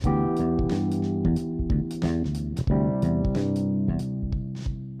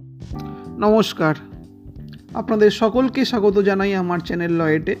নমস্কার, আপনাদের সকলকে স্বাগত জানাই আমার চ্যানেল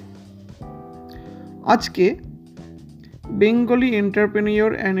লয়েটে। আজকে বেঙ্গলি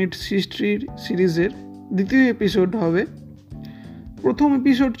এন্টারপ্রেনিওর অ্যান্ড ইটস হিস্ট্রির সিরিজের দ্বিতীয় এপিসোড হবে। প্রথম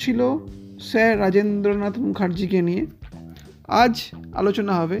এপিসোড ছিল স্যার রাজেন্দ্রনাথ মুখার্জিকে নিয়ে। আজ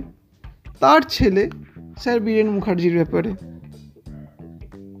আলোচনা হবে তার ছেলে স্যার বীরেন মুখার্জির ব্যাপারে।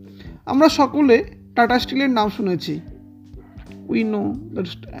 আমরা সকলে টাটা স্টিলের নাম শুনেছি।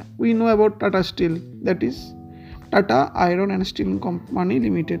 We know about Tata Steel, that is Tata Iron and Steel Company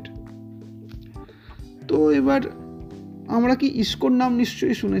Limited. তো এবার আমরা কি ইসকোর নাম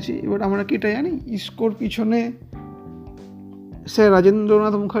নিশ্চয়ই শুনেছি। এবার আমরা কি এটা জানি ইসকোর পিছনে স্যার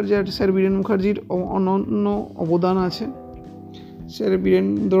রাজেন্দ্রনাথ মুখার্জি আর স্যার বীরেন মুখার্জির অনন্য অবদান আছে। স্যার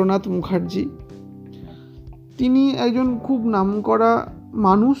বীরেন্দ্রনাথ মুখার্জি তিনি একজন খুব নামকরা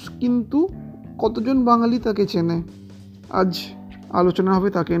মানুষ, কিন্তু কতজন বাঙালি তাকে চেনে, আজ আলোচনা হবে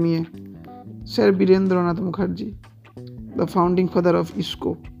তাকে নিয়ে। Sir Birendranath Mukherjee, the founding father of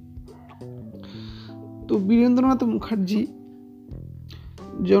IISCO. তো বীরেন্দ্রনাথ মুখার্জি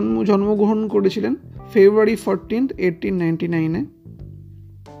জন্মগ্রহণ করেছিলেন ফেব্রুয়ারি 14, 1899-এ।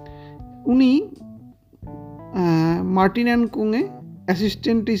 উনি মার্টিন অ্যান্ড কুংয়ে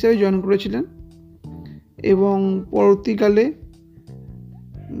অ্যাসিস্ট্যান্ট হিসেবে জয়েন করেছিলেন এবং পরবর্তীকালে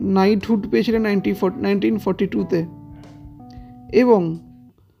নাইটহুড পেয়েছিলেন 1942-তে। এবং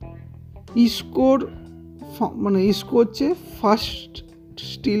ইসকো হচ্ছে first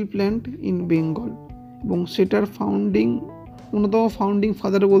steel plant in Bengal এবং সেটার অন্যতম ফাউন্ডিং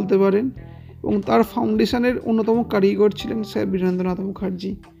ফাদার বলতে পারেন, এবং তার ফাউন্ডেশনের অন্যতম কারিগর ছিলেন স্যার বীরেন্দ্রনাথ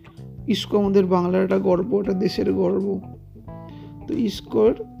মুখার্জি। ইসকো আমাদের বাংলার একটা গর্ব, একটা দেশের গর্ব। তো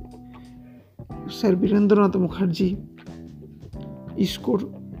ইসকোর স্যার বীরেন্দ্রনাথ মুখার্জি ইসকোর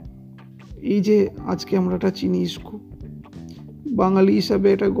এই যে আজকে আমরা এটা চিনি ইসকো, বাঙালি হিসাবে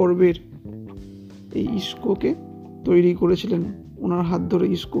এটা গর্বের। এই ইসকোকে তৈরি করেছিলেন ওনার হাত ধরে।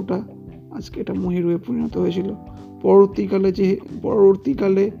 ইসকোটা আজকে এটা মহিরুহে পরিণত হয়েছিল।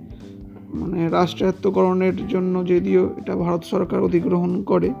 পরবর্তীকালে রাষ্ট্রায়ত্তকরণের জন্য যদিও এটা ভারত সরকার অধিগ্রহণ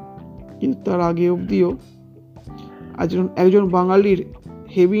করে, কিন্তু তার আগে অবধিও একজন বাঙালির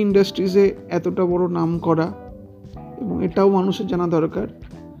হেভি ইন্ডাস্ট্রিজে এতটা বড় নাম করা। এবং এটাও মানুষের জানা দরকার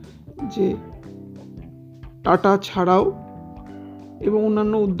যে টাটা ছাড়াও এবং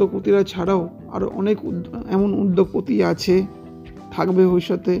অন্যান্য উদ্যোগপতিরা ছাড়াও আরও অনেক এমন উদ্যোগপতি আছে, থাকবে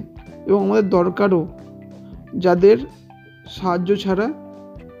ভবিষ্যতে, এবং আমাদের দরকারও, যাদের সাহায্য ছাড়া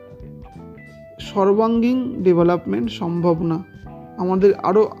সর্বাঙ্গীন ডেভেলপমেন্ট সম্ভব না। আমাদের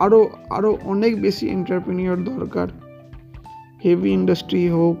আরও অনেক বেশি এন্টারপ্রেনিওর দরকার। হেভি ইন্ডাস্ট্রি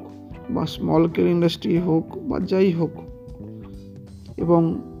হোক বা স্মল স্কেল ইন্ডাস্ট্রি হোক বা যাই হোক। এবং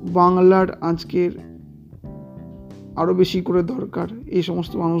বাংলার আজকের আরও বেশি করে দরকার এই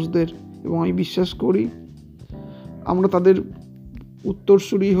সমস্ত মানুষদের। এবং আমি বিশ্বাস করি আমরা তাদের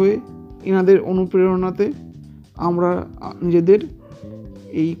উত্তরসূরি হয়ে এনাদের অনুপ্রেরণাতে আমরা নিজেদের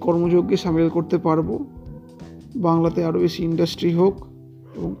এই কর্মযজ্ঞে সামিল করতে পারবো। বাংলাতে আরও বেশি ইন্ডাস্ট্রি হোক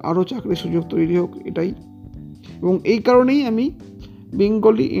এবং আরও চাকরির সুযোগ তৈরি হোক, এটাই। এবং এই কারণেই আমি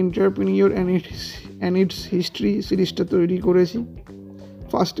Bengali entrepreneur and its history সিরিজটা তৈরি করেছি।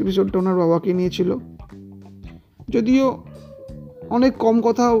 ফার্স্ট এপিসোডটা ওনার বাবাকে নিয়েছিল, যদিও অনেক কম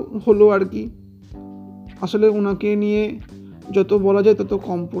কথা হলো আর কি। আসলে ওনাকে নিয়ে যত বলা যায় তত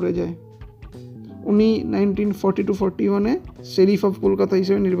কম পড়ে যায়। উনি 1940-41-এ শেরিফ অফ কলকাতা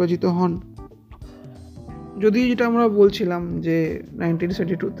হিসেবে নির্বাচিত হন। যদিও যেটা আমরা বলছিলাম যে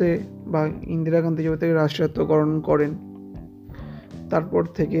 1972-তে বা ইন্দিরা গান্ধী যবে থেকে রাষ্ট্রায়ত্তকরণ করেন, তারপর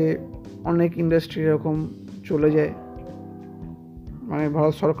থেকে অনেক ইন্ডাস্ট্রি এরকম চলে যায়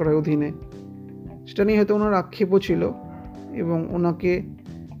ভারত সরকারের অধীনে। সেটা নিয়ে হয়তো ওনার আক্ষেপও ছিল এবং ওনাকে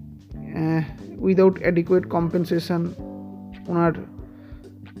উইদাউট অ্যাডিকুয়েট কম্পেনসেশন ওনার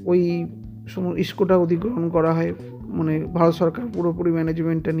ওই ইসকোটা অধিগ্রহণ করা হয়, ভারত সরকার পুরোপুরি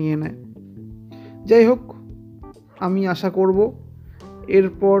ম্যানেজমেন্টটা নিয়ে নেয়। যাই হোক, আমি আশা করব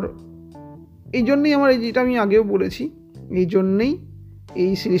এরপর এই জন্যেই যেটা আমি আগেও বলেছি, এই জন্যেই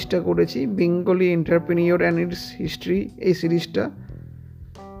এই সিরিজটা করেছি, Bengali entrepreneur and its history. এই সিরিজটা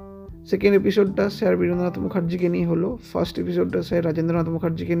সেকেন্ড এপিসোডটা স্যার বীরেন্দ্রনাথ মুখার্জিকে নিয়ে হলো, ফার্স্ট এপিসোডটা স্যার রাজেন্দ্রনাথ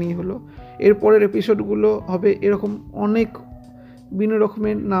মুখার্জিকে নিয়ে হলো। এরপরের এপিসোডগুলো হবে এরকম অনেক বিভিন্ন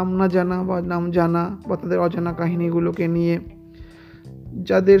রকমের নাম না জানা বা নাম জানা বা তাদের অজানা কাহিনীগুলোকে নিয়ে,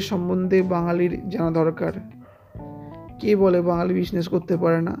 যাদের সম্বন্ধে বাঙালির জানা দরকার। কে বলে বাঙালি বিজনেস করতে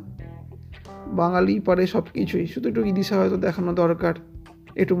পারে না? বাঙালি পারে সব কিছুই, শুধু একটু ইদিশা হয়তো দেখানো দরকার,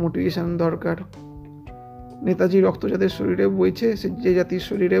 একটু মোটিভেশন দরকার। নেতাজি রক্ত যাদের শরীরে বইছে, যে জাতির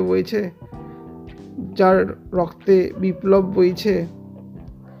শরীরে বইছে, যার রক্তে বিপ্লব বইছে,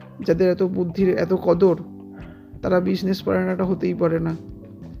 যাদের এত বুদ্ধির এত কদর, তারা বিজনেস পার্টনারটা হতেই পারে না।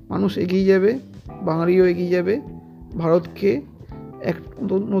 মানুষ এগিয়ে যাবে, বাঙালিও এগিয়ে যাবে। ভারতকে এক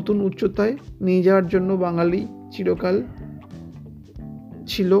নতুন উচ্চতায় নিয়ে যাওয়ার জন্য বাঙালি চিরকাল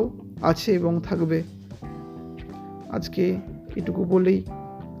ছিল, আছে এবং থাকবে। আজকে এটুকু বলেই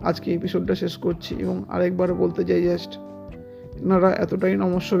আজকে এপিসোডটা শেষ করছি, এবং আরেকবার বলতে চাই জাস্ট, এনারা এতটাই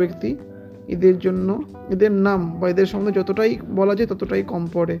নমস্য ব্যক্তি, এদের জন্য এদের নাম বা এদের সম্বন্ধে যতটাই বলা যায় ততটাই কম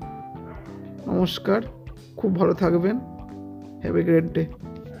পড়ে। নমস্কার, খুব ভালো থাকবেন। Have a great day.